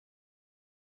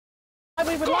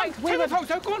We would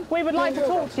like to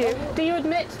talk to you. Do you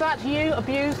admit that you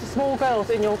abused small girls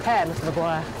in your care, Mr.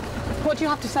 Maguire? What do you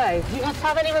have to say? Do you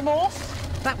have any remorse?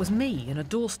 That was me in a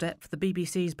doorstep for the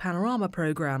BBC's Panorama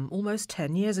programme almost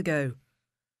 10 years ago.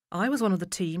 I was one of the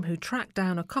team who tracked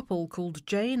down a couple called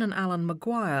Jane and Alan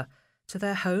Maguire to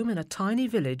their home in a tiny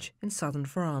village in southern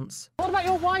France. What about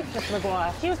your wife, Mr.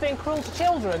 Maguire? She was being cruel to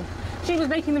children. She was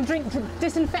making them drink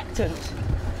disinfectant.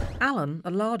 Alan, a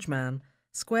large man,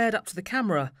 squared up to the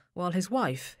camera while his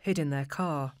wife hid in their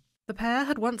car. The pair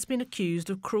had once been accused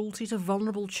of cruelty to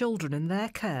vulnerable children in their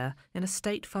care in a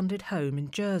state-funded home in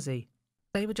Jersey.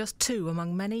 They were just two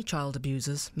among many child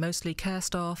abusers, mostly care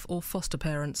staff or foster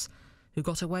parents, who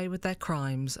got away with their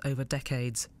crimes over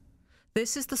decades.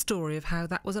 This is the story of how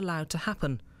that was allowed to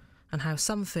happen, and how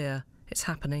some fear it's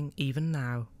happening even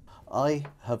now. I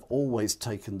have always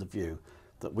taken the view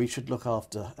that we should looked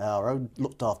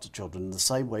after children in the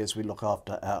same way as we look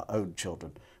after our own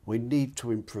children. We need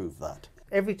to improve that.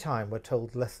 Every time we're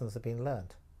told lessons have been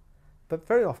learned, but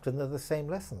very often they're the same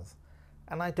lessons,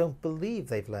 and I don't believe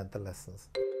they've learned the lessons.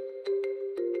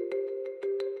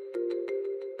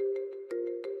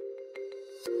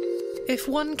 If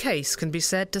one case can be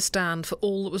said to stand for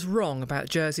all that was wrong about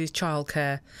Jersey's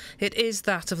childcare, it is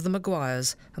that of the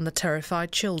Maguires and the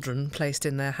terrified children placed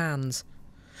in their hands.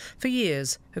 For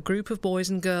years, a group of boys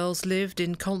and girls lived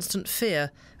in constant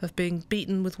fear of being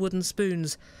beaten with wooden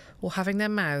spoons or having their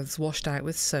mouths washed out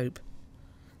with soap.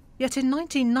 Yet in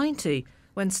 1990,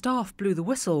 when staff blew the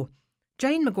whistle,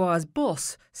 Jane Maguire's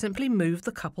boss simply moved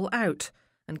the couple out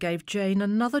and gave Jane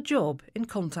another job in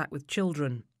contact with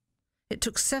children. It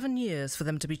took 7 years for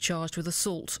them to be charged with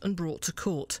assault and brought to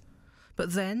court.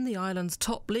 But then the island's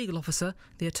top legal officer,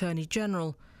 the Attorney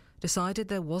General, decided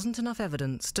there wasn't enough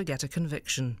evidence to get a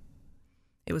conviction.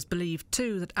 It was believed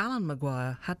too that Alan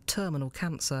Maguire had terminal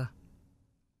cancer.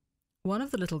 One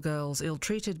of the little girls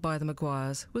ill-treated by the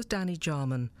Maguires was Danny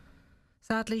Jarman.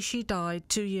 Sadly, she died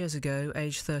 2 years ago,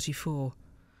 aged 34.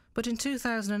 But in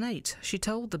 2008, she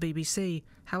told the BBC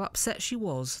how upset she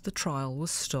was the trial was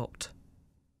stopped.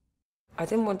 I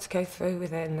didn't want to go through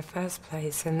with it in the first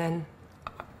place, and then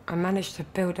I managed to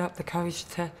build up the courage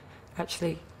to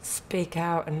actually speak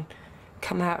out and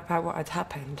come out about what had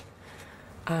happened.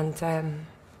 And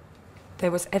there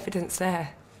was evidence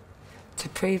there to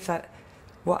prove that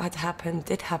what had happened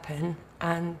did happen,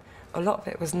 and a lot of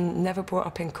it was never brought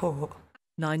up in court.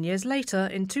 9 years later,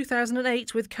 in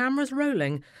 2008, with cameras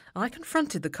rolling, I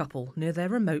confronted the couple near their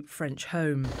remote French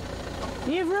home.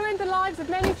 You've ruined the lives of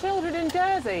many children in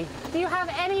Jersey. Do you have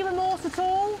any remorse at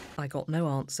all? I got no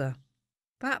answer.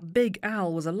 That big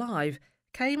Al was alive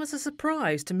came as a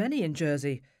surprise to many in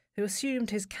Jersey who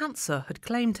assumed his cancer had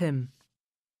claimed him.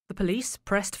 The police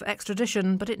pressed for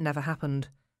extradition, but it never happened.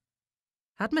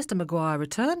 Had Mr. Maguire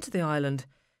returned to the island,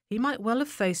 he might well have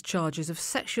faced charges of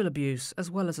sexual abuse as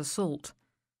well as assault.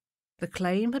 The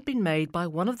claim had been made by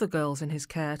one of the girls in his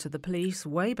care to the police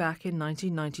way back in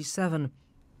 1997,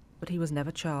 but he was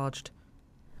never charged.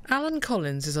 Alan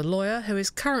Collins is a lawyer who is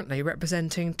currently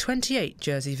representing 28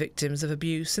 Jersey victims of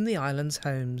abuse in the island's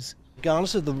homes.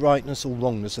 Regardless of the rightness or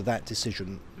wrongness of that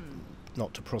decision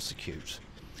not to prosecute,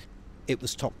 it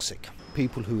was toxic.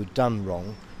 People who had done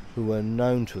wrong, who were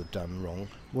known to have done wrong,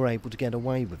 were able to get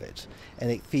away with it. And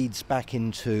it feeds back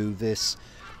into this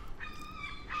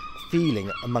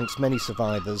feeling amongst many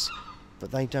survivors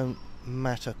that they don't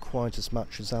matter quite as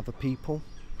much as other people.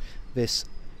 This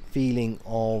feeling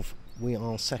of we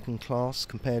are second class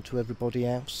compared to everybody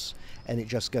else, and it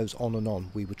just goes on and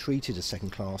on. We were treated as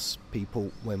second class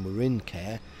people when we were in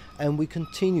care, and we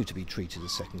continue to be treated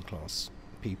as second class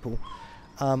people,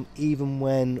 even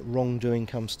when wrongdoing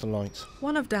comes to light.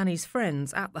 One of Danny's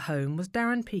friends at the home was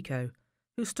Darren Pico,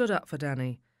 who stood up for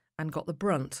Danny and got the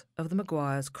brunt of the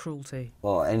Maguire's cruelty.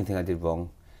 Well, anything I did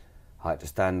wrong, I had to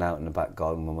stand out in the back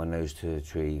garden with my nose to a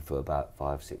tree for about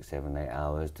 5, 6, 7, 8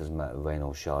 hours, doesn't matter rain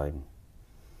or shine.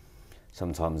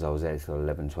 Sometimes I was there till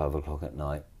 11, 12 o'clock at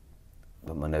night,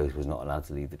 but my nose was not allowed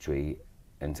to leave the tree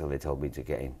until they told me to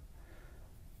get in.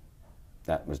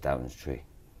 That was Darren's tree.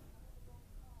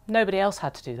 Nobody else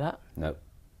had to do that? No.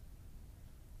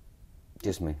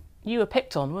 Just me. You were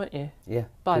picked on, weren't you? Yeah.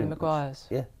 By the Maguires?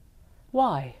 Yeah.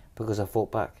 Why? Because I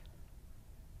fought back.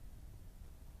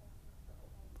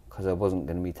 Because I wasn't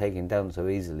going to be taken down so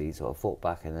easily, so I fought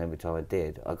back, and every time I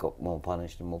did, I got more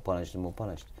punished and more punished and more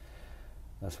punished.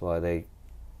 That's why they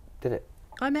did it.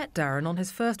 I met Darren on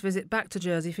his first visit back to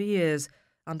Jersey for years.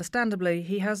 Understandably,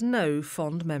 he has no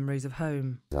fond memories of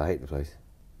home. I hate the place.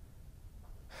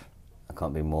 I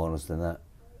can't be more honest than that.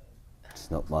 It's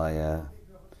not my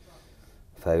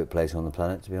favourite place on the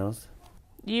planet, to be honest.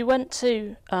 You went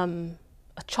to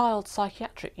a child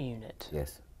psychiatric unit?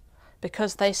 Yes.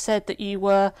 Because they said that you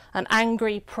were an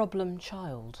angry problem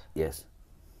child. Yes.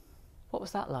 What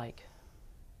was that like?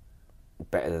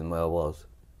 Better than where I was.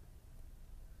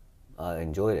 I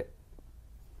enjoyed it.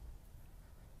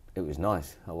 It was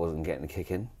nice. I wasn't getting a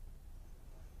kick in.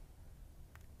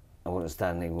 I wasn't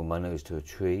standing with my nose to a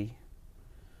tree.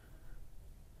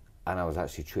 And I was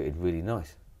actually treated really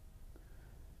nice.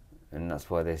 And that's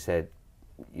why they said,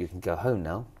 you can go home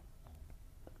now.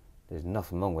 There's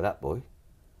nothing wrong with that boy.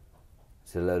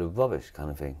 It's a load of rubbish kind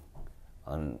of thing.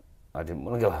 And I didn't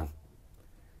want to go home.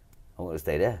 I wanted to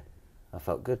stay there. I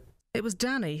felt good. It was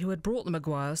Danny who had brought the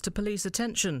Maguires to police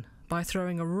attention by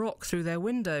throwing a rock through their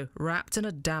window wrapped in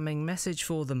a damning message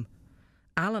for them.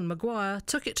 Alan Maguire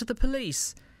took it to the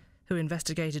police, who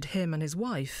investigated him and his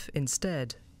wife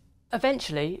instead.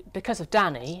 Eventually, because of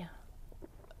Danny,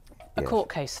 a Yes. court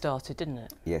case started, didn't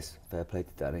it? Yes, fair play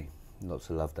to Danny. Lots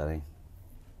of love, Danny.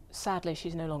 Sadly,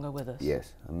 she's no longer with us.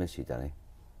 Yes, I miss you, Danny.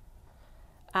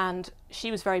 And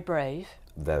she was very brave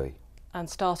Very. and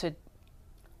started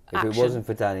If action. it wasn't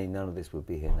for Danny, none of this would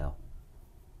be here now.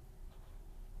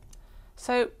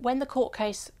 So, when the court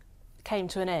case came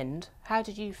to an end, how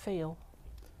did you feel?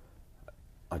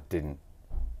 I didn't.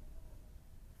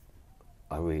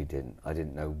 I really didn't. I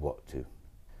didn't know what to.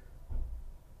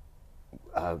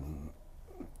 I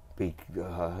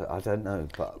don't know,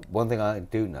 but one thing I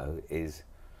do know is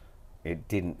it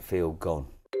didn't feel gone.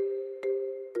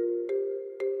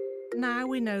 Now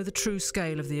we know the true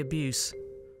scale of the abuse,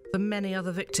 the many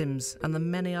other victims and the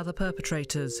many other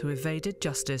perpetrators who evaded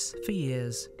justice for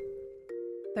years.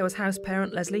 There was house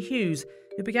parent Leslie Hughes,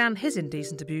 who began his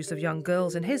indecent abuse of young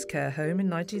girls in his care home in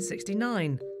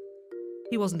 1969.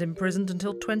 He wasn't imprisoned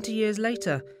until 20 years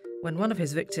later, when one of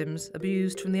his victims,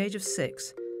 abused from the age of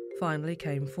 6, finally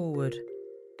came forward.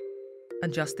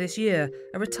 And just this year,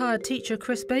 a retired teacher,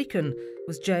 Chris Bacon,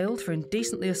 was jailed for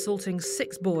indecently assaulting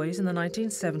 6 boys in the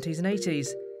 1970s and 80s.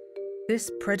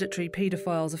 This predatory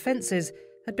paedophile's offences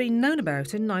had been known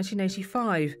about in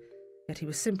 1985, yet he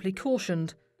was simply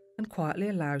cautioned and quietly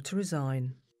allowed to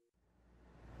resign.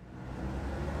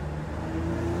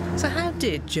 So how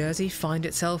did Jersey find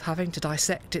itself having to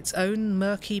dissect its own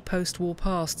murky post-war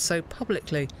past so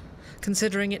publicly,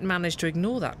 considering it managed to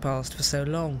ignore that past for so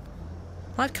long?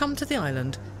 I've come to the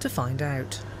island to find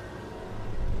out.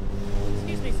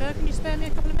 Excuse me, sir, can you spare me a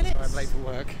couple of minutes? I'm late for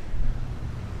work.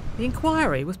 The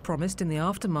inquiry was promised in the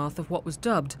aftermath of what was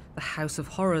dubbed the House of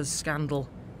Horrors scandal.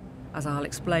 As I'll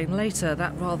explain later,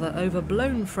 that rather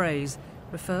overblown phrase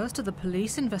refers to the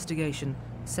police investigation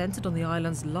centred on the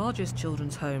island's largest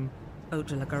children's home, Haute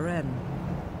de la Garenne.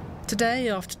 Today,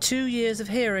 after 2 years of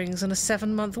hearings and a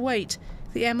 7-month wait,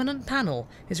 the eminent panel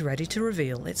is ready to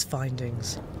reveal its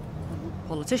findings.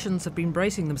 Politicians have been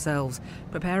bracing themselves,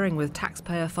 preparing with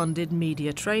taxpayer-funded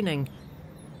media training.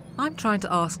 I'm trying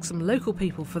to ask some local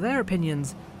people for their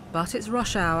opinions, but it's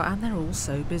rush hour and they're all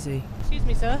so busy. Excuse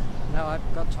me, sir. No,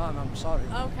 I've got time, I'm sorry.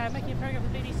 Okay, I'm making a programme for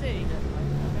the BBC. Okay.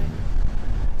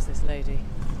 Who's this lady?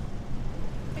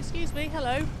 Excuse me,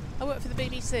 hello. I work for the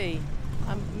BBC.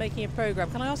 I'm making a programme.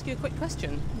 Can I ask you a quick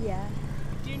question? Yeah.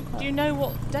 Do you know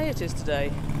what day it is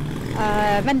today?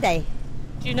 Monday.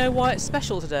 Do you know why it's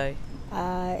special today?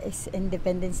 It's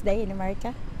Independence Day in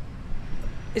America.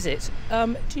 Is it?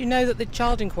 Do you know that the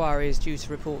child inquiry is due to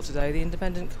report today, the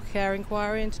independent care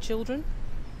inquiry into children?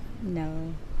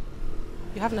 No.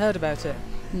 You haven't heard about it?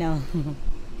 No.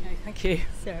 Okay, thank you.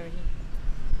 Sorry.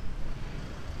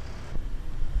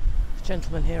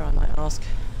 Gentleman here, I might ask.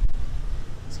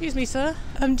 Excuse me, sir.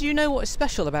 Do you know what is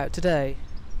special about today?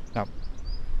 No.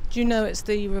 Do you know it's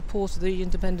the report of the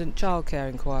independent childcare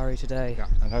inquiry today? Yeah,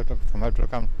 and from how to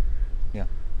come. Yeah.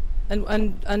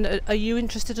 And are you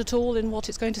interested at all in what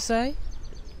it's going to say?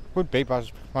 Would be,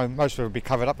 but most of it would be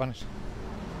covered up on it.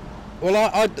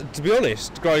 Well, I to be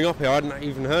honest, growing up here, I hadn't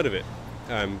even heard of it.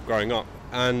 Growing up,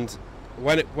 and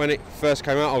when it first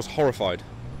came out, I was horrified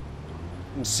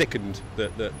and sickened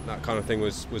that kind of thing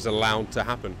was allowed to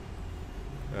happen.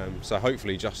 So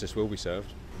hopefully justice will be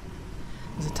served.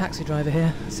 There's a taxi driver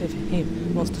here. Let's see if he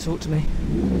wants to talk to me.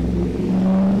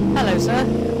 Hello, sir.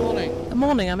 Good morning. Good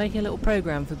morning. I'm making a little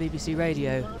programme for BBC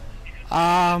Radio.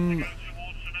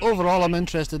 Overall, I'm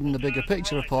interested in the bigger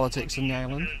picture of politics in the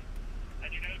island.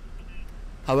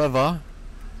 However,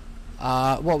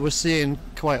 what we're seeing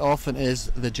quite often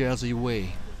is the Jersey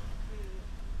way.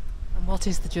 And what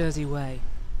is the Jersey way?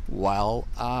 Well,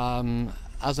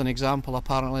 as an example,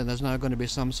 apparently there's now going to be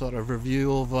some sort of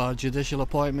review over judicial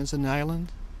appointments in the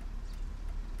island.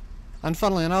 And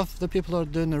funnily enough, the people who are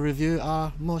doing the review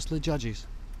are mostly judges.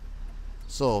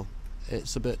 So,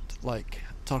 it's a bit like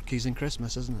turkeys and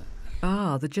Christmas, isn't it?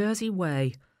 Ah, the Jersey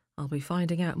Way. I'll be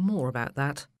finding out more about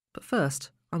that. But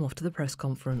first, I'm off to the press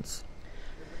conference.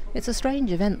 It's a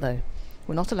strange event, though.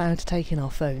 We're not allowed to take in our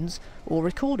phones or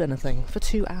record anything for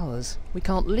 2 hours. We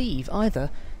can't leave either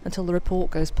until the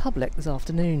report goes public this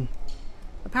afternoon.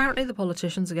 Apparently the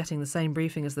politicians are getting the same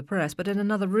briefing as the press, but in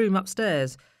another room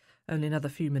upstairs. Only another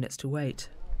few minutes to wait.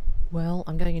 Well,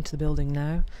 I'm going into the building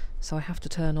now, so I have to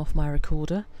turn off my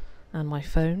recorder and my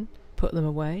phone, put them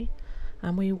away,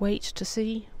 and we wait to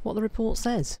see what the report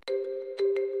says.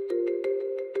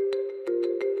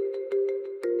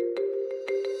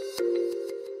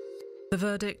 The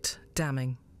verdict,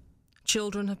 damning.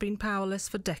 Children have been powerless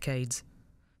for decades.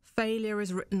 Failure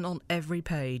is written on every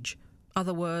page.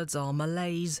 Other words are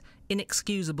malaise,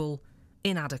 inexcusable,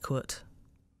 inadequate.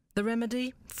 The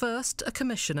remedy? First, a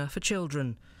commissioner for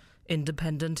children.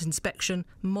 Independent inspection,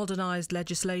 modernised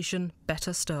legislation,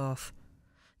 better staff.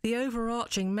 The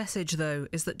overarching message, though,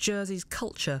 is that Jersey's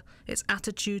culture, its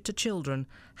attitude to children,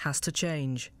 has to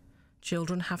change.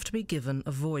 Children have to be given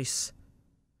a voice.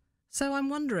 So I'm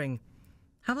wondering,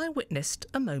 have I witnessed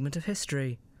a moment of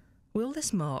history? Will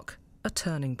this mark a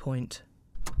turning point?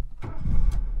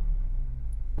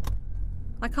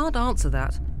 I can't answer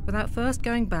that without first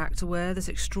going back to where this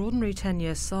extraordinary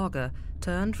 10-year saga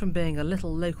turned from being a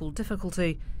little local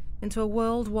difficulty into a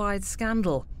worldwide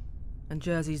scandal, and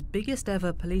Jersey's biggest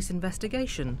ever police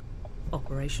investigation,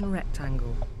 Operation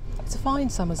Rectangle. It's a fine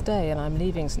summer's day and I'm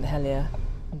leaving St Helier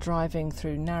and driving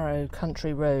through narrow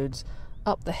country roads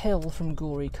up the hill from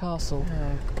Gorey Castle.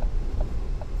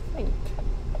 I think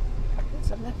it's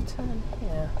a left turn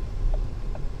here.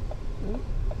 Ooh,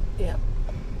 yeah,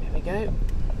 there we go.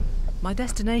 My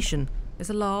destination is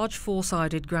a large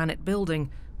four-sided granite building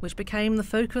which became the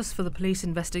focus for the police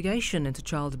investigation into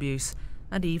child abuse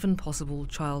and even possible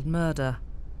child murder.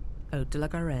 Haute de la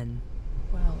Garenne.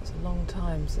 Well, it's a long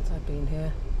time since I've been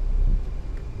here.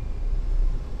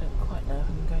 I don't quite know if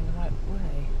I'm going the right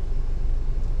way.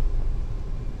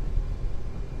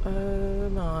 Oh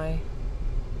my.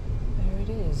 There it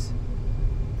is.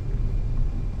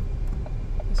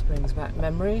 This brings back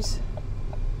memories.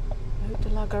 Haute de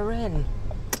la Garenne.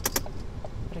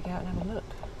 Better go out and have a look.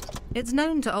 It's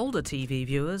known to older TV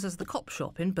viewers as the cop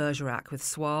shop in Bergerac, with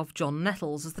suave John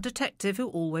Nettles as the detective who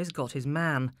always got his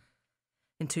man.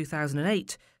 In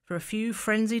 2008, for a few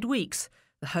frenzied weeks,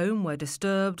 the home where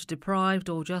disturbed, deprived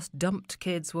or just dumped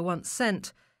kids were once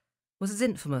sent was as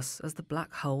infamous as the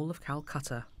Black Hole of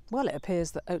Calcutta. Well, it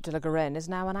appears that Haute de la Garenne is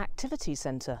now an activity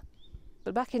centre.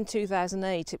 But back in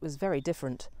 2008 it was very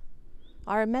different.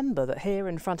 I remember that here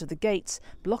in front of the gates,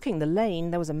 blocking the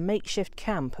lane, there was a makeshift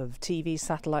camp of TV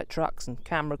satellite trucks and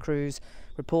camera crews,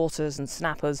 reporters and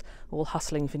snappers, all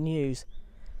hustling for news.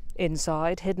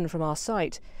 Inside, hidden from our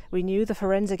sight, we knew the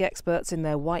forensic experts in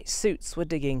their white suits were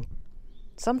digging.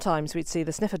 Sometimes we'd see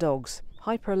the sniffer dogs,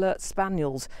 hyper-alert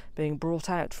spaniels, being brought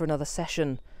out for another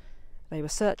session. They were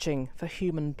searching for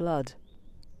human blood.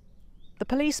 The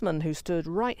policeman who stood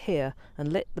right here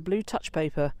and lit the blue touch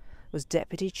paper was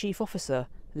Deputy Chief Officer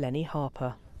Lenny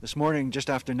Harper. This morning, just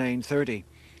after 9:30,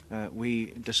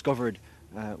 we discovered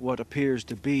what appears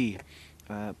to be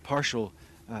partial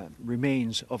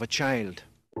remains of a child.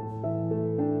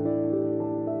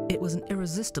 It was an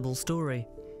irresistible story,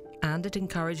 and it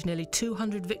encouraged nearly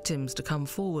 200 victims to come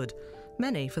forward,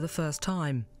 many for the first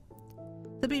time.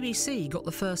 The BBC got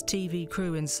the first TV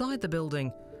crew inside the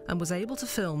building and was able to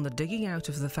film the digging out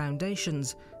of the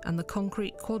foundations and the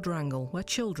concrete quadrangle where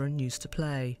children used to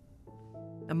play.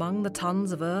 Among the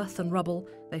tons of earth and rubble,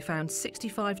 they found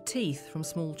 65 teeth from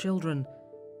small children,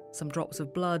 some drops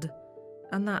of blood,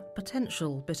 and that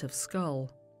potential bit of skull.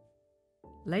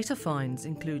 Later finds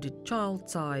included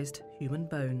child-sized human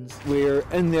bones. We're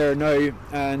in there now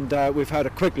and we've had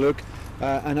a quick look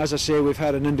and as I say, we've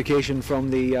had an indication from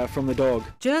the dog.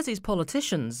 Jersey's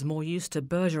politicians, more used to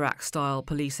Bergerac-style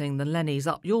policing than Lenny's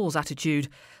up-yours attitude,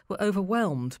 were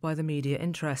overwhelmed by the media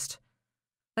interest.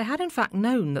 They had in fact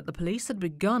known that the police had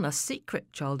begun a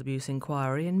secret child abuse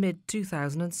inquiry in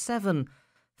mid-2007,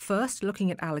 first looking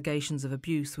at allegations of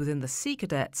abuse within the Sea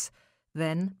Cadets,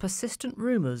 then persistent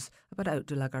rumours about Haute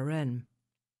de la Garenne.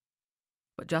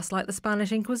 But just like the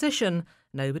Spanish Inquisition,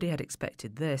 nobody had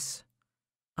expected this.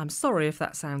 I'm sorry if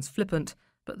that sounds flippant,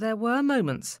 but there were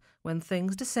moments when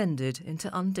things descended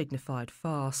into undignified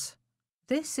farce.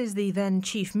 This is the then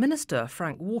Chief Minister,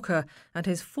 Frank Walker, and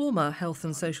his former Health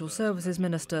and Social Services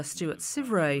Minister, Stuart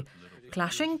Sivray,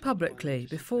 clashing publicly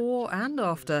before and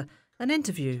after An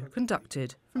interview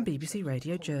conducted from BBC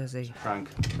Radio Jersey. Frank,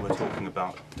 we're talking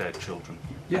about dead children.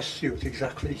 Yes, Stuart,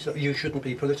 exactly. So you shouldn't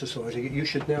be politicising it. You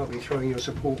should now be throwing your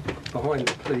support behind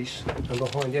the police and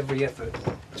behind every effort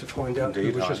to find out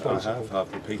who was responsible.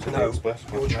 I've repeatedly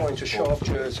expressed. You're trying to shaft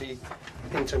Jersey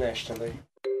internationally.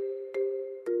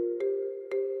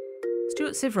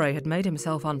 Stuart Sivray had made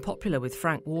himself unpopular with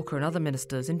Frank Walker and other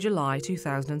ministers in July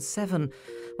 2007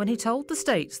 when he told the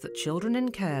states that children in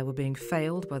care were being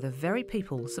failed by the very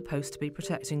people supposed to be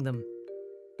protecting them.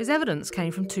 His evidence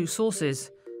came from two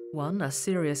sources. One, a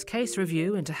serious case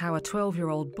review into how a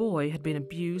 12-year-old boy had been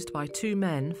abused by two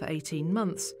men for 18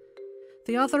 months.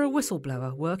 The other, a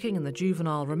whistleblower working in the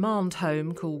juvenile remand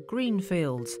home called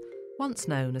Greenfields, once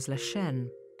known as Les Chenes.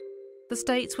 The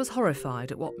States was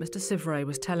horrified at what Mr Sivray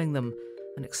was telling them.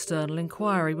 An external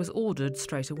inquiry was ordered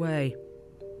straight away.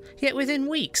 Yet within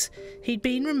weeks, he'd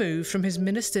been removed from his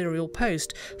ministerial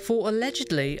post for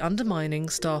allegedly undermining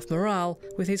staff morale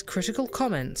with his critical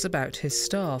comments about his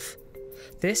staff.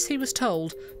 This, he was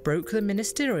told, broke the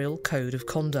ministerial code of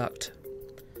conduct.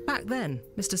 Back then,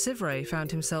 Mr Sivray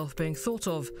found himself being thought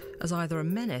of as either a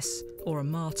menace or a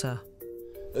martyr.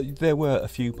 There were a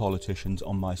few politicians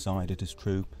on my side, it is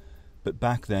true. But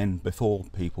back then, before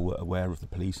people were aware of the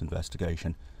police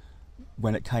investigation,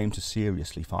 when it came to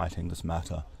seriously fighting this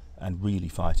matter and really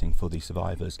fighting for the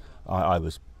survivors, I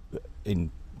was,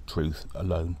 in truth,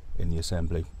 alone in the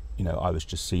Assembly. You know, I was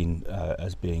just seen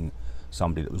as being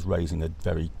somebody that was raising a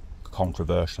very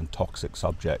controversial and toxic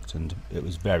subject, and it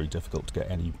was very difficult to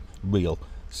get any real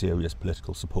serious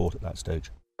political support at that stage.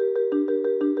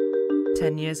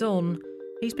 10 years on,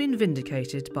 he's been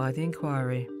vindicated by the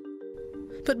inquiry.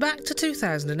 But back to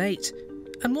 2008,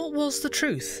 and what was the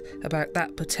truth about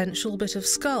that potential bit of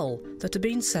skull that had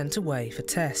been sent away for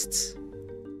tests?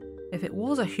 If it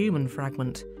was a human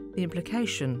fragment, the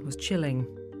implication was chilling.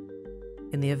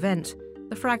 In the event,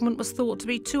 the fragment was thought to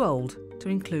be too old to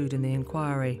include in the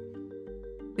inquiry.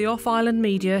 The off-island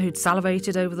media who'd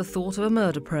salivated over the thought of a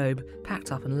murder probe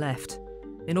packed up and left.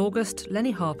 In August,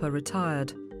 Lenny Harper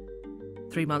retired.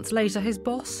 3 months later, his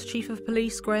boss, Chief of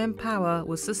Police Graham Power,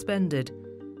 was suspended,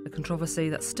 a controversy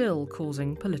that's still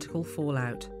causing political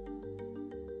fallout.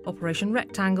 Operation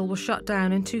Rectangle was shut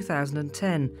down in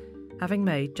 2010, having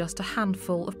made just a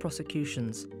handful of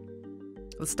prosecutions.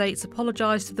 The states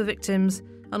apologised to the victims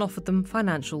and offered them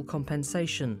financial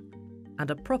compensation. And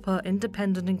a proper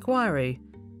independent inquiry,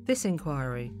 this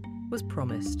inquiry, was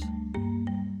promised.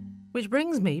 Which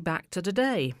brings me back to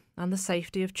today and the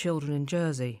safety of children in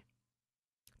Jersey.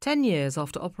 10 years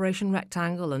after Operation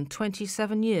Rectangle and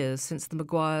 27 years since the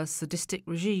Maguire's sadistic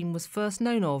regime was first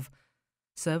known of,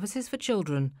 services for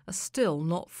children are still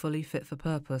not fully fit for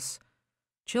purpose.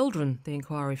 Children, the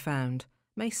inquiry found,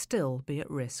 may still be at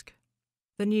risk.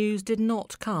 The news did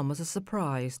not come as a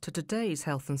surprise to today's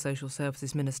Health and Social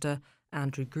Services Minister,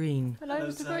 Andrew Green. Hello,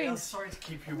 Mr. Green. I'm sorry to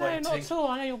keep you No, waiting. not at all.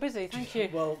 I know you're busy. Thank you.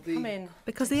 Well, Come in.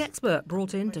 Because the expert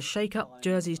brought in to shake up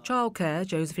Jersey's childcare,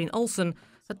 Josephine Olsen,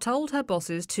 had told her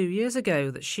bosses 2 years ago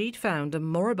that she'd found a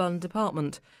moribund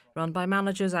department run by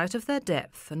managers out of their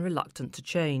depth and reluctant to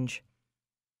change.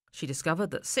 She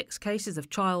discovered that 6 cases of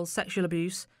child sexual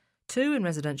abuse, 2 in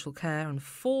residential care and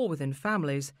 4 within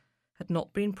families, had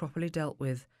not been properly dealt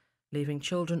with, leaving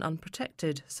children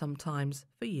unprotected, sometimes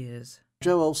for years.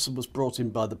 Jo Olsen was brought in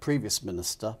by the previous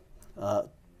minister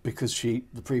because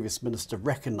the previous minister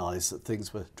recognised that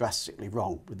things were drastically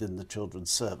wrong within the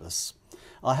children's service.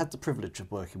 I had the privilege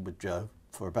of working with Jo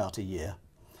for about a year,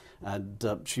 and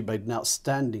she made an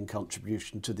outstanding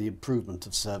contribution to the improvement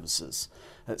of services.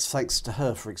 It's thanks to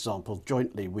her, for example,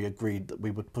 jointly we agreed that we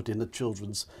would put in a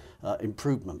children's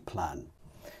improvement plan.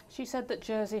 She said that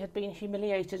Jersey had been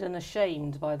humiliated and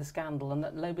ashamed by the scandal and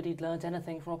that nobody'd learnt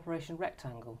anything from Operation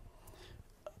Rectangle.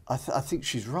 I think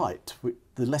she's right.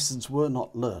 The lessons were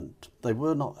not learned. They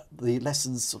were not the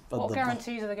lessons. What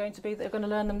guarantees are there going to be that they're going to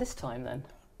learn them this time then?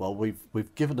 Well,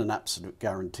 we've given an absolute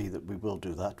guarantee that we will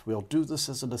do that. We'll do this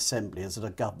as an assembly, as a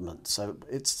government. So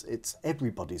it's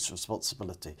everybody's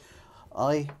responsibility.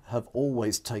 I have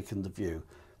always taken the view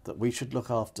that we should look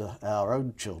after our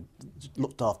own children,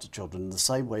 looked after children in the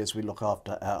same way as we look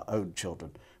after our own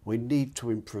children. We need to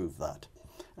improve that.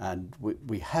 And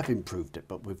we have improved it,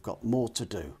 but we've got more to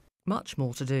do. Much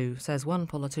more to do, says one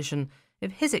politician,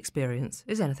 if his experience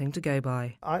is anything to go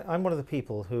by. I'm one of the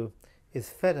people who is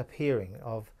fed up hearing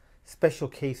of special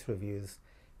case reviews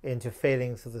into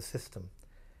failings of the system.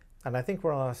 And I think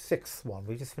we're on our 6th one.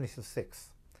 We just finished the 6th.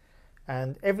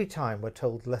 And every time we're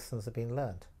told lessons have been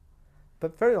learned.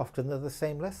 But very often they're the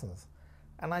same lessons.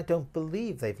 And I don't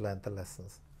believe they've learned the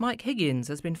lessons. Mike Higgins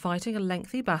has been fighting a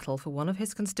lengthy battle for one of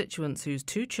his constituents whose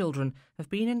 2 children have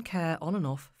been in care on and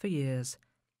off for years.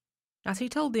 As he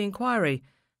told the inquiry,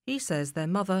 he says their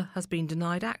mother has been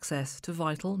denied access to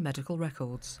vital medical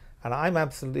records. And I'm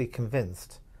absolutely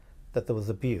convinced that there was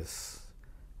abuse,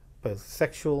 both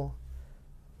sexual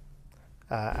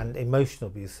and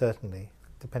emotional abuse, certainly,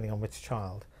 depending on which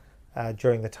child,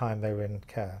 during the time they were in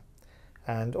care.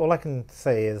 And all I can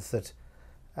say is that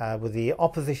with the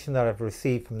opposition that I've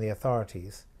received from the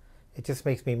authorities, it just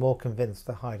makes me more convinced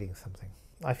they're hiding something.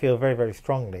 I feel very, very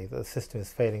strongly that the system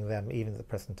is failing them even at the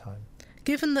present time.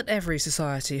 Given that every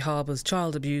society harbours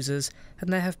child abusers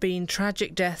and there have been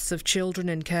tragic deaths of children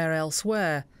in care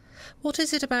elsewhere, what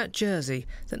is it about Jersey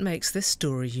that makes this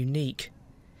story unique?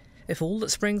 If all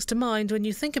that springs to mind when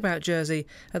you think about Jersey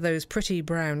are those pretty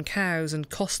brown cows and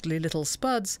costly little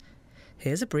spuds,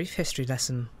 here's a brief history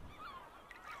lesson.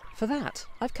 For that,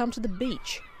 I've come to the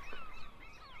beach.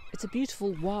 It's a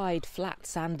beautiful, wide, flat,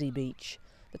 sandy beach.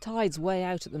 The tide's way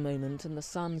out at the moment and the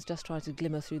sun's just trying to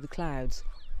glimmer through the clouds.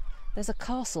 There's a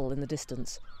castle in the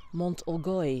distance, Mont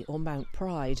Orgueil or Mount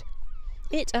Pride.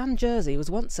 It and Jersey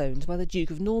was once owned by the Duke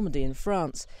of Normandy in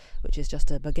France, which is just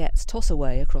a baguette's toss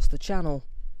away across the channel.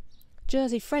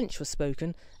 Jersey French was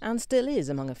spoken, and still is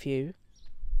among a few.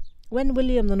 When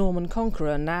William the Norman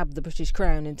Conqueror nabbed the British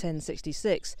crown in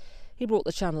 1066, he brought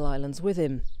the Channel Islands with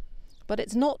him. But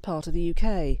it's not part of the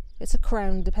UK, it's a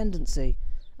crown dependency,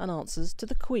 and answers to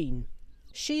the Queen.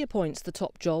 She appoints the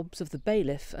top jobs of the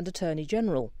bailiff and Attorney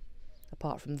General.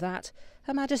 Apart from that,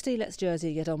 Her Majesty lets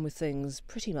Jersey get on with things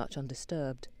pretty much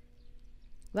undisturbed.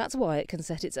 That's why it can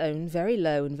set its own very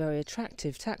low and very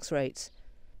attractive tax rates.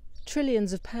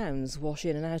 Trillions of pounds wash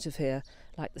in and out of here,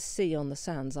 like the sea on the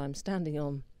sands I'm standing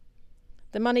on.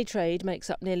 The money trade makes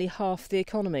up nearly half the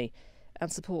economy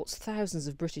and supports thousands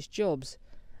of British jobs,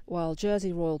 while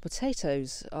Jersey Royal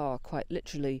potatoes are, quite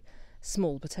literally,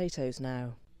 small potatoes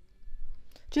now.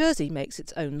 Jersey makes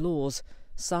its own laws,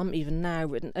 some even now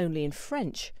written only in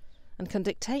French, and can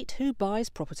dictate who buys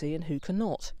property and who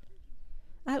cannot.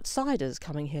 Outsiders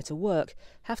coming here to work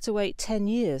have to wait 10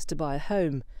 years to buy a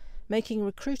home, making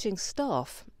recruiting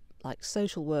staff, like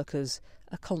social workers,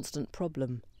 a constant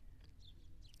problem.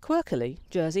 Quirkily,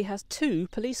 Jersey has 2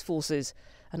 police forces,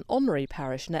 an honorary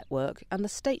parish network and the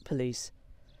state police.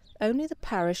 Only the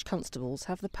parish constables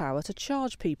have the power to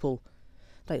charge people.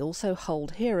 They also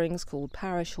hold hearings called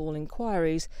parish hall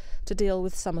inquiries to deal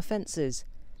with some offences.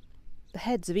 The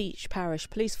heads of each parish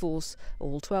police force,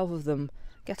 all 12 of them,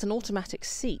 get an automatic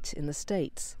seat in the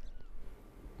States.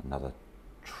 Another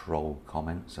troll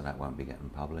comment, so that won't be getting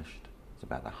published. It's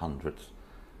about the 100th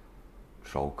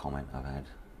troll comment I've had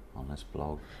on this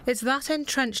blog. It's that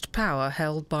entrenched power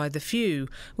held by the few,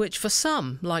 which for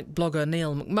some, like blogger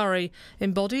Neil McMurray,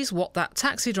 embodies what that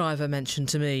taxi driver mentioned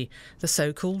to me, the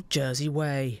so-called Jersey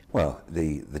Way. Well,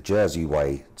 the Jersey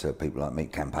Way, to people like me,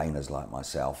 campaigners like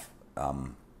myself,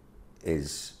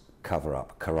 is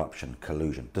cover-up, corruption,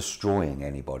 collusion, destroying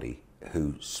anybody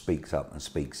who speaks up and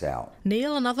speaks out.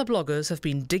 Neil and other bloggers have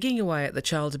been digging away at the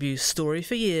child abuse story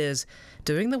for years,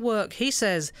 doing the work he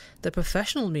says the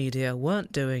professional media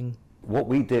weren't doing. What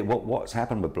we did, what's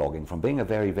happened with blogging, from being a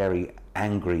very, very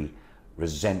angry,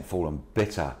 resentful and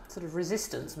bitter Sort of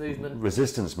resistance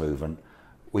movement,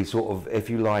 we sort of, if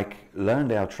you like,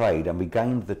 learned our trade and we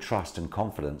gained the trust and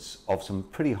confidence of some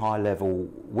pretty high-level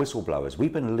whistleblowers.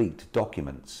 We've been leaked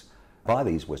documents by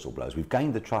these whistleblowers. We've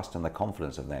gained the trust and the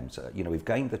confidence of them. So, we've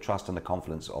gained the trust and the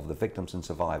confidence of the victims and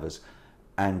survivors,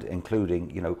 and including,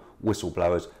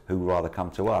 whistleblowers who rather come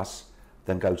to us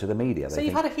than go to the media. So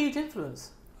you've had a huge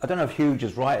influence? I don't know if huge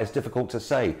is right, it's difficult to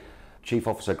say. Chief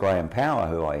Officer Graham Power,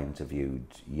 who I interviewed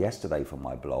yesterday for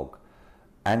my blog,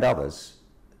 and others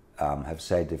have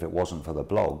said if it wasn't for the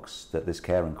blogs that this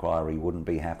care inquiry wouldn't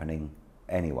be happening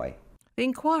anyway. The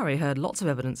inquiry heard lots of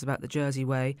evidence about the Jersey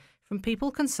Way from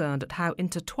people concerned at how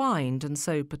intertwined and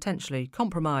so potentially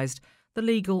compromised the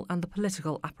legal and the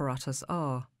political apparatus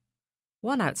are.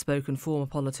 One outspoken former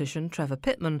politician, Trevor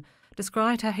Pittman,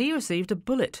 described how he received a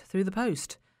bullet through the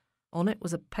post. On it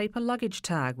was a paper luggage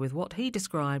tag with what he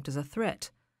described as a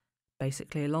threat,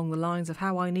 basically along the lines of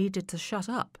how I needed to shut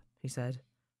up, he said.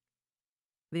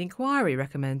 The inquiry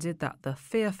recommended that the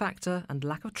fear factor and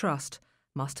lack of trust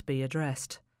must be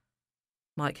addressed.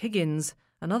 Mike Higgins,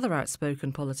 another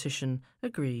outspoken politician,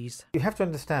 agrees. You have to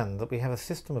understand that we have a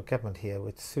system of government here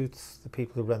which suits the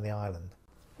people who run the island.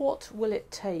 What will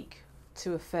it take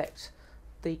to affect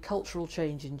the cultural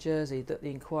change in Jersey that the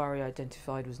inquiry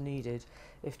identified was needed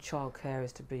if childcare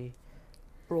is to be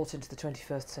brought into the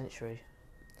 21st century?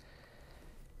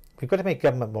 We've got to make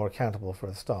government more accountable for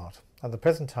a start. At the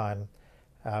present time,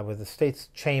 with the state's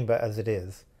chamber as it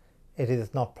is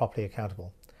not properly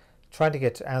accountable. Trying to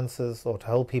get answers or to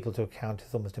hold people to account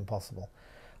is almost impossible.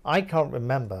 I can't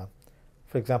remember,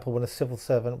 for example, when a civil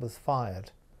servant was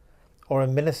fired, or a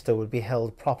minister would be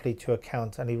held properly to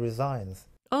account and he resigns.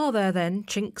 Are there then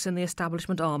chinks in the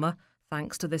establishment armour,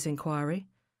 thanks to this inquiry?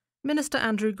 Minister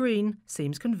Andrew Green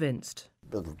seems convinced.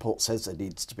 The report says there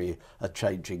needs to be a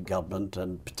change in government,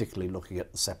 and particularly looking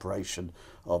at the separation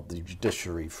of the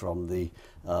judiciary from the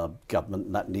government,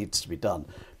 and that needs to be done.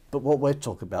 But what we're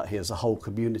talking about here is a whole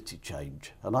community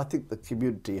change. And I think the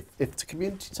community, if the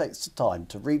community takes the time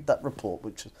to read that report,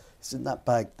 which is in that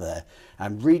bag there,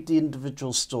 and read the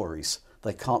individual stories,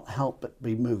 they can't help but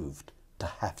be moved to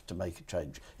have to make a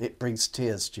change. It brings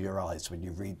tears to your eyes when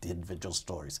you read the individual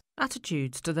stories.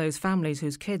 Attitudes to those families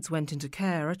whose kids went into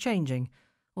care are changing,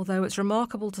 although it's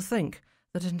remarkable to think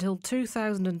that until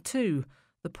 2002,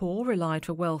 the poor relied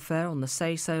for welfare on the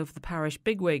say-so of the parish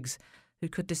bigwigs, who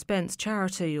could dispense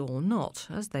charity or not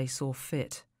as they saw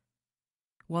fit.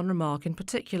 One remark in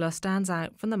particular stands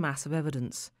out from the mass of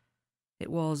evidence. It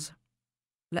was,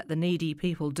 "Let the needy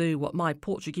people do what my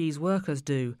Portuguese workers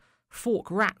do,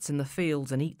 fork rats in the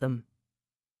fields and eat them."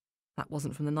 That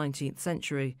wasn't from the 19th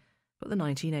century, but the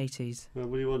 1980s. Well,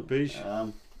 what do you want, Beach?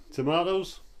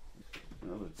 Tomatoes?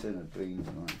 Another tin of beans,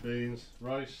 mate. Beans,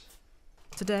 rice.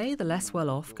 Today, the less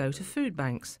well-off go to food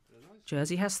banks.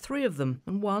 Jersey has 3 of them,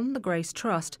 and one, the Grace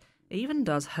Trust, even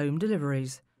does home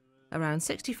deliveries. Around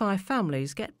 65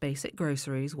 families get basic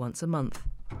groceries once a month.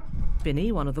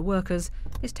 Binny, one of the workers,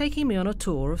 is taking me on a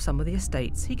tour of some of the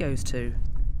estates he goes to.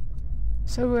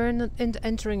 So we're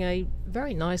entering a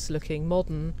very nice-looking,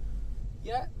 modern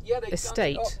they've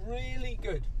estate. done it up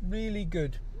really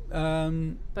good.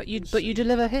 But you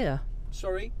deliver here.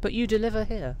 Sorry? But you deliver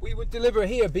here. We would deliver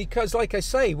here because, like I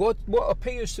say, what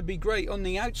appears to be great on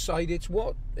the outside, it's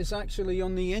what is actually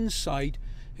on the inside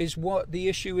is what the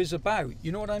issue is about.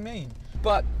 You know what I mean?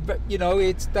 But you know,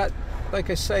 it's that, like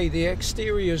I say, the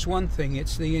exterior is one thing,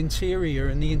 it's the interior,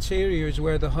 and the interior is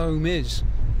where the home is,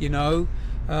 you know?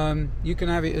 You can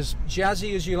have it as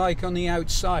jazzy as you like on the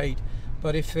outside,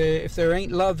 but if there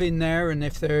ain't love in there, and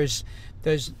if there's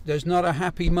not a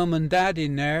happy mum and dad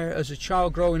in there, as a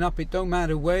child growing up, it don't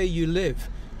matter where you live,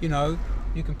 you know,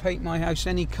 you can paint my house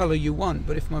any colour you want,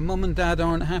 but if my mum and dad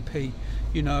aren't happy,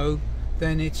 you know,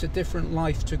 then it's a different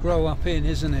life to grow up in,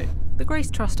 isn't it? The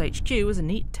Grace Trust HQ is a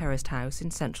neat terraced house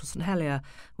in central St Helier,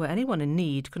 where anyone in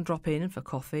need can drop in for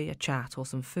coffee, a chat or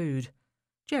some food.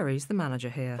 Jerry's the manager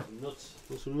here. Nuts?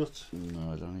 Want some nuts?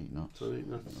 No, I don't eat nuts. Don't eat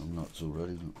nuts? I'm nuts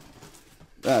already.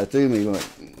 Do me like,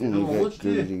 you know, get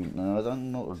greedy. No,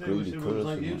 I'm not a greedy person.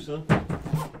 Like you, son.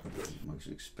 Most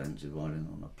expensive island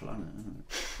on the planet, isn't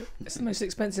it? It's the most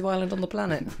expensive island on the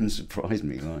planet. Wouldn't surprise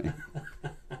me, like.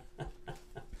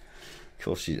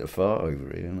 Costs you to fart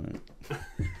over here, isn't it?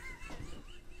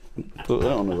 Put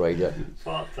that on the radio.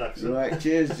 Fart tax. Right,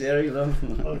 cheers, Jerry. Love.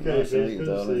 Okay, nice to meet you,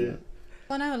 darling.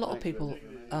 I know a lot of people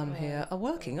here are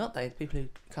working, aren't they? The people who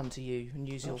come to you and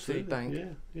use your food bank.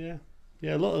 Yeah.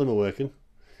 A lot of them are working,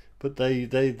 but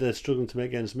they're struggling to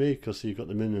make ends meet because you've got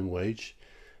the minimum wage,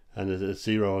 and it's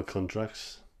 0-hour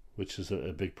contracts, which is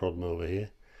a big problem over here,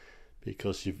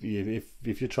 because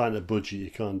if you're trying to budget,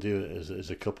 you can't do it as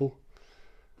a couple.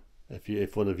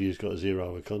 If one of you's got a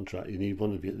 0-hour contract, you need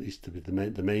one of you at least to be the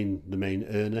main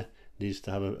earner needs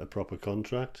to have a proper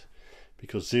contract,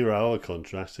 because 0-hour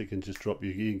contracts, they can just drop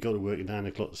you. You can go to work at 9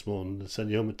 o'clock this morning and send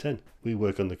you home at 10. We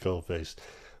work on the coalface.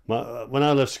 When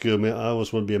I left school, I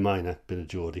always wanted to be a miner, been a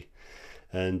Geordie,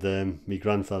 and my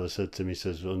grandfather said to me,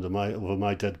 says, over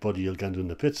my dead body you'll go in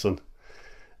the pit, son.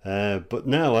 But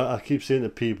now I keep saying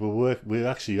that people we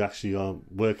actually are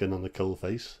working on the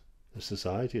coalface of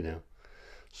society now.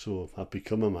 So I've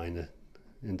become a miner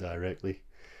indirectly.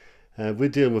 We're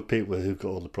dealing with people who've got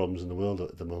all the problems in the world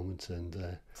at the moment,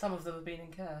 and some of them have been in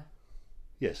care.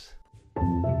 Yes.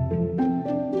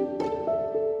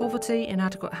 Poverty,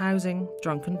 inadequate housing,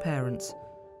 drunken parents.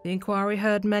 The inquiry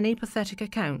heard many pathetic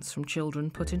accounts from children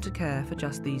put into care for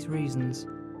just these reasons.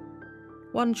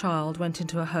 One child went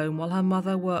into a home while her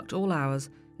mother worked all hours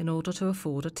in order to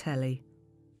afford a telly.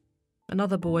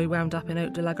 Another boy wound up in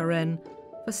Haute de la Garenne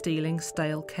for stealing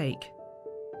stale cake.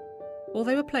 Or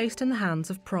they were placed in the hands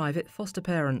of private foster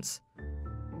parents.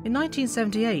 In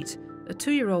 1978, a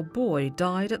 2-year-old boy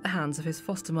died at the hands of his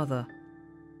foster mother.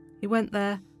 He went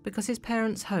there because his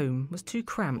parents' home was too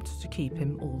cramped to keep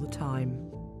him all the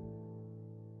time.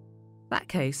 That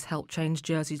case helped change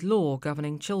Jersey's law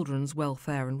governing children's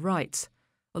welfare and rights,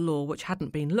 a law which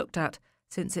hadn't been looked at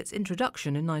since its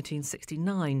introduction in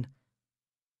 1969.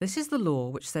 This is the law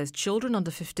which says children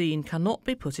under 15 cannot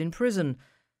be put in prison,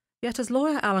 Yet as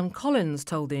lawyer Alan Collins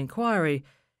told the inquiry,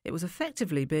 it was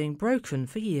effectively being broken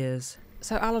for years.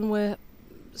 So Alan, we're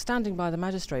standing by the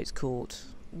magistrates' court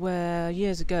where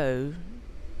years ago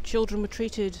children were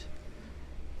treated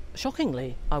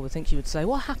shockingly, I would think you would say.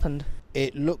 What happened?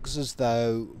 It looks as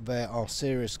though there are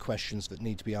serious questions that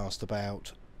need to be asked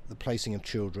about the placing of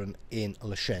children in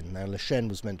Le Chesne. Now, Le Chesne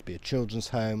was meant to be a children's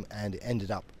home, and it ended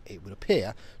up, it would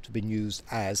appear, to have been used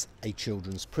as a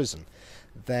children's prison.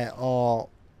 There are,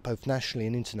 both nationally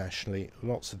and internationally,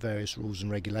 lots of various rules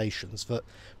and regulations that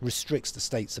restricts the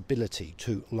state's ability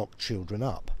to lock children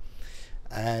up.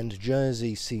 And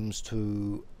Jersey seems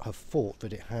to have thought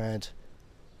that it had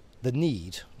the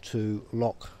need to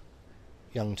lock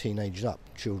young teenagers up,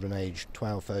 children aged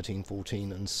 12, 13,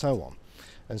 14 and so on.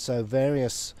 And so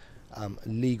various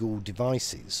legal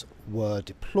devices were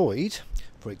deployed,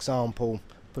 for example,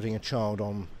 putting a child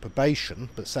on probation,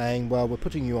 but saying, well, we're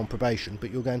putting you on probation,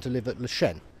 but you're going to live at Le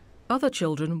Chesne. Other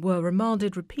children were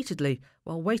remanded repeatedly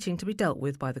while waiting to be dealt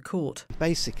with by the court.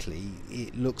 Basically,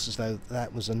 it looks as though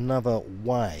that was another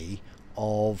way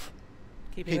of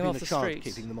keeping them off the streets.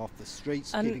 Keeping them off the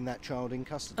streets, keeping that child in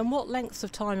custody. And what lengths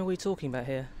of time are we talking about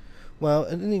here? Well,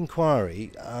 in an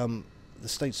inquiry, the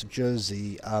states of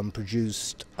Jersey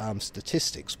produced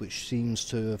statistics which seems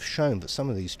to have shown that some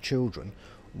of these children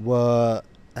were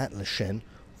at Le Chesne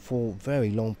for very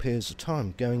long periods of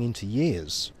time, going into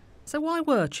years. So why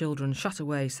were children shut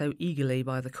away so eagerly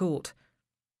by the court?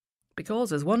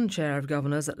 Because, as one chair of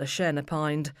governors at Le Chesne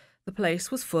opined, the place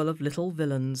was full of little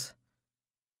villains.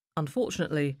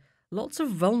 Unfortunately, lots of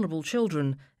vulnerable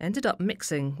children ended up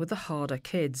mixing with the harder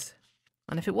kids.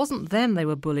 And if it wasn't them they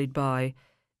were bullied by,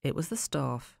 it was the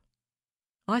staff.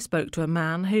 I spoke to a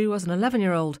man who, as an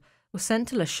 11-year-old, was sent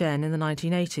to Le Chesne in the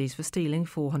 1980s for stealing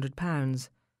 £400.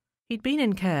 He'd been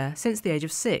in care since the age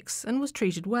of 6 and was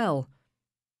treated well.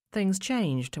 Things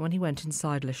changed when he went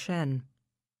inside Le Chesne.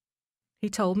 He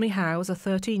told me how, as a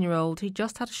 13-year-old, he'd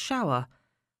just had a shower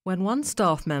when one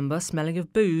staff member, smelling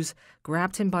of booze,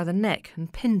 grabbed him by the neck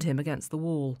and pinned him against the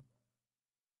wall.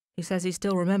 He says he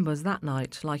still remembers that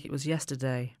night like it was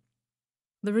yesterday.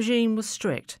 The regime was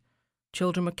strict.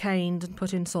 Children were caned and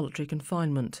put in solitary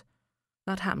confinement.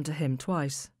 That happened to him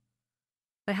twice.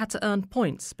 They had to earn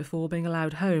points before being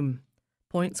allowed home.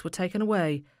 Points were taken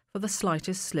away for the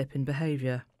slightest slip in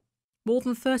behaviour. More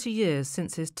than 30 years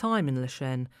since his time in Le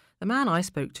Chesne, the man I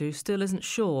spoke to still isn't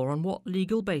sure on what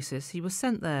legal basis he was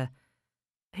sent there.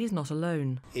 He's not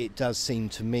alone. It does seem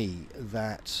to me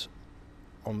that,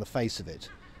 on the face of it,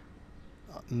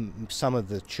 some of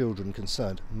the children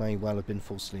concerned may well have been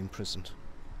falsely imprisoned.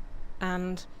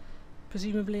 And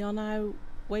presumably are now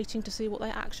waiting to see what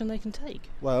action they can take.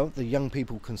 Well, the young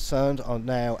people concerned are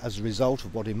now, as a result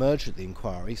of what emerged at the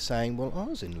inquiry, saying, well, I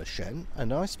was in Le Chesne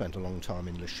and I spent a long time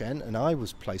in Le Chesne and I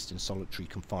was placed in solitary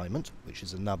confinement, which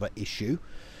is another issue.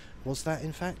 Was that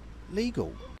in fact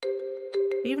legal?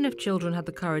 Even if children had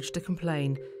the courage to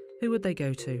complain, who would they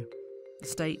go to? The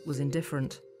state was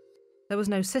indifferent. There was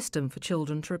no system for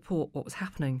children to report what was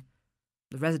happening.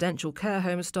 The residential care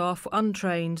home staff were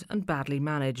untrained and badly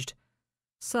managed.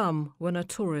 Some were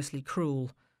notoriously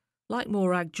cruel, like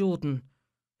Morag Jordan,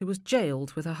 who was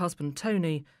jailed with her husband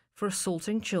Tony for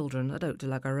assaulting children at Haute de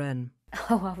la Garenne.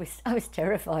 Oh, I was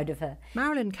terrified of her.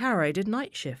 Marilyn Carey did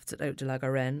night shifts at Haute de la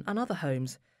Garenne and other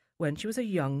homes when she was a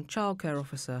young childcare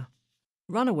officer.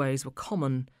 Runaways were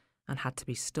common and had to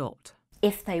be stopped.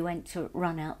 If they went to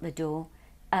run out the door,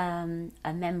 one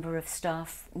member of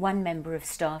staff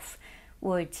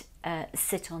would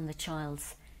sit on the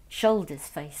child's shoulders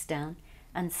face down,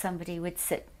 and somebody would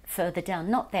sit further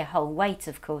down, not their whole weight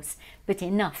of course, but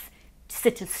enough to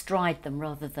sit astride them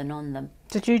rather than on them.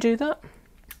 Did you do that?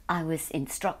 I was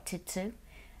instructed to,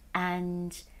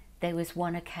 and there was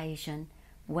one occasion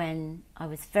when I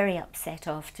was very upset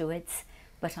afterwards,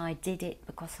 but I did it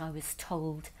because I was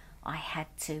told I had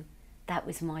to. That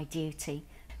was my duty.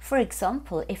 For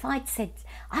example, if I'd said,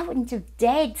 I wouldn't have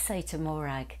dared say to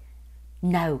Morag,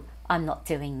 no, I'm not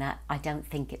doing that, I don't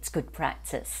think it's good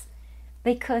practice,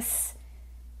 because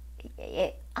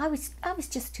I was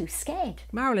just too scared.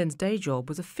 Marilyn's day job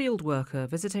was a field worker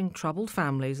visiting troubled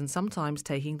families and sometimes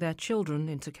taking their children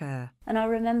into care. And I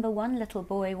remember one little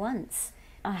boy once,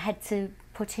 I had to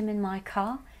put him in my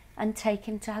car and take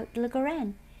him to Haute de la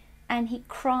Garenne, and he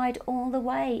cried all the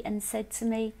way and said to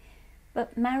me,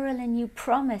 but Marilyn, you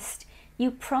promised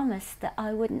that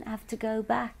I wouldn't have to go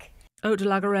back. Haute de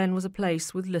la Garenne was a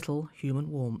place with little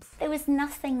human warmth. There was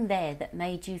nothing there that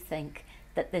made you think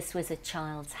that this was a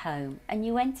child's home, and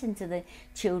you went into the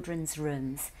children's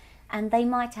rooms And they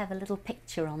might have a little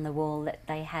picture on the wall that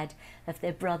they had of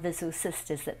their brothers or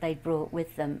sisters that they'd brought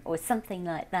with them, or something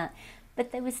like that.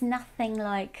 But there was nothing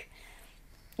like,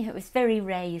 you know, it was very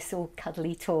rare you saw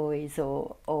cuddly toys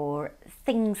or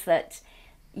things that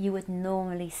you would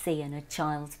normally see in a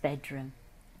child's bedroom.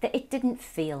 It didn't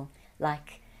feel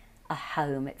like a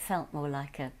home, it felt more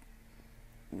like a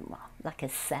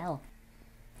cell.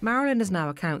 Marilyn is now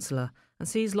a counsellor and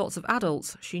sees lots of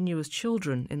adults she knew as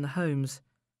children in the homes.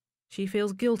 She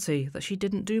feels guilty that she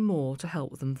didn't do more to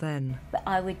help them then. But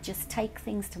I would just take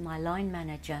things to my line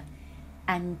manager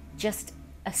and just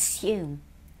assume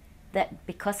that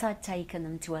because I'd taken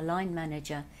them to a line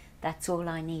manager, that's all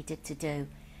I needed to do.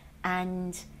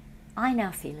 And I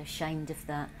now feel ashamed of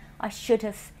that. I should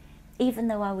have, even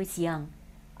though I was young,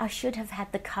 I should have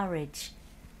had the courage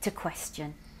to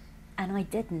question. And I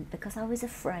didn't because I was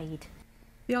afraid.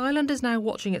 The island is now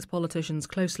watching its politicians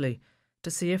closely to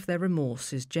see if their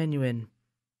remorse is genuine.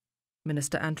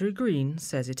 Minister Andrew Green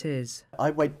says it is.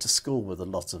 I went to school with a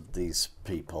lot of these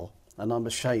people, and I'm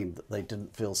ashamed that they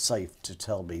didn't feel safe to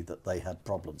tell me that they had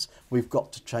problems. We've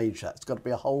got to change that. It's got to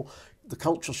be the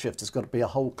cultural shift has got to be a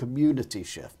whole community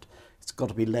shift. It's got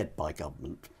to be led by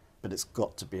government, but it's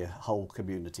got to be a whole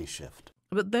community shift.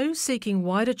 But those seeking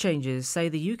wider changes say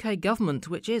the UK government,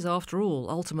 which is, after all,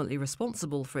 ultimately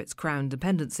responsible for its Crown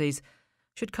dependencies,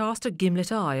 should cast a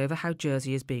gimlet eye over how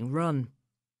Jersey is being run.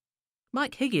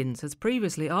 Mike Higgins has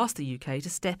previously asked the UK to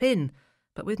step in,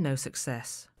 but with no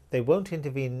success. They won't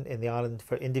intervene in the island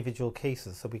for individual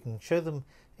cases, so we can show them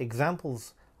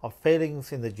examples of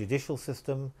failings in the judicial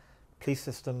system, police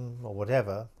system or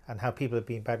whatever, and how people are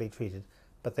being badly treated,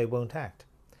 but they won't act.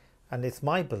 And it's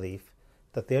my belief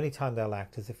that the only time they'll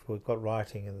act is if we've got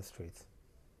rioting in the streets.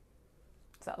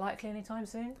 Is that likely anytime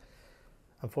soon?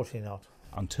 Unfortunately not.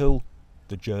 Until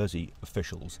the Jersey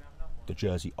officials, the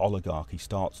Jersey oligarchy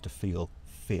starts to feel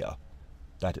fear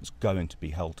that it's going to be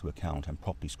held to account and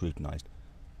properly scrutinised,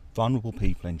 vulnerable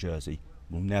people in Jersey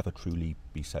will never truly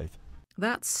be safe.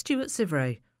 That's Stuart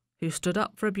Sivray, who stood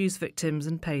up for abuse victims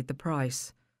and paid the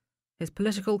price. His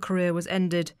political career was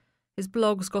ended. His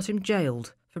blogs got him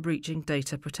jailed for breaching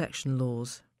data protection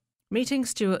laws. Meeting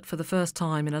Stuart for the first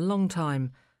time in a long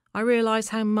time, I realise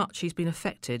how much he's been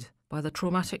affected by the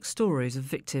traumatic stories of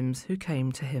victims who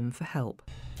came to him for help.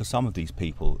 For some of these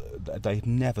people, they've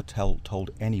never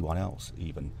told anyone else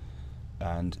even.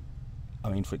 And I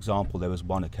mean, for example, there was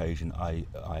one occasion I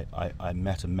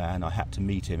met a man. I had to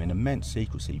meet him in immense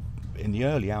secrecy in the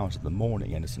early hours of the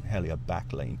morning in a St Helier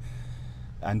back lane.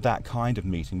 And that kind of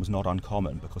meeting was not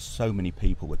uncommon because so many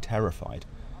people were terrified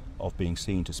of being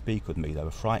seen to speak with me. They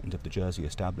were frightened of the Jersey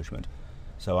establishment.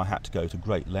 So I had to go to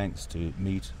great lengths to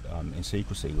meet in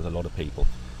secrecy with a lot of people.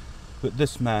 But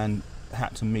this man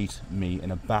had to meet me in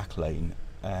a back lane,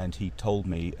 and he told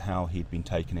me how he'd been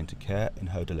taken into care in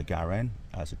Hôtel de Garenne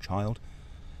as a child.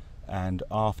 And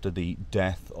after the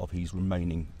death of his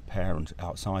remaining parent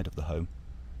outside of the home,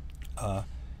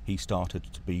 he started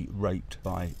to be raped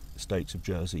by States of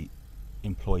Jersey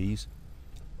employees.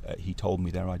 He told me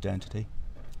their identity.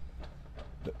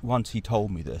 But once he told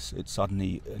me this, it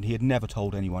suddenly, and he had never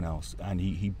told anyone else, and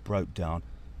he broke down.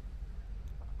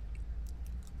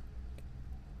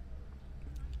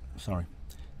 Sorry.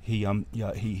 He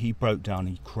broke down,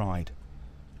 he cried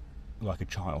like a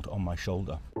child on my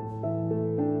shoulder.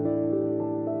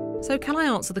 So can I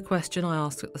answer the question I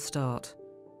asked at the start?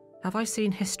 Have I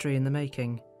seen history in the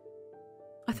making?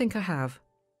 I think I have.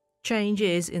 Change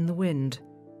is in the wind.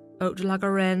 Hôtel de la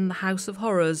Garenne, the House of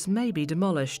Horrors, may be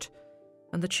demolished,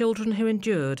 and the children who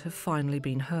endured have finally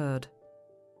been heard.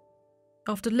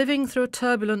 After living through a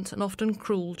turbulent and often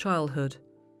cruel childhood,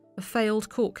 a failed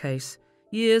court case,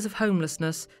 years of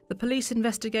homelessness, the police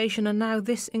investigation and now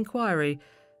this inquiry,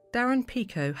 Darren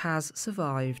Pico has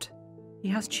survived. He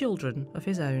has children of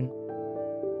his own.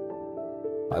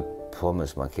 I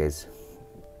promise my kids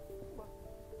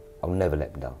I'll never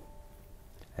let them down,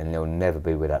 and they'll never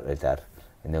be without their dad,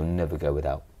 and they'll never go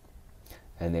without,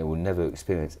 and they will never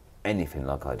experience anything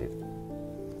like I did,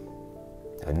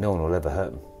 and no one will ever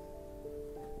hurt them.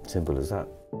 Simple as that.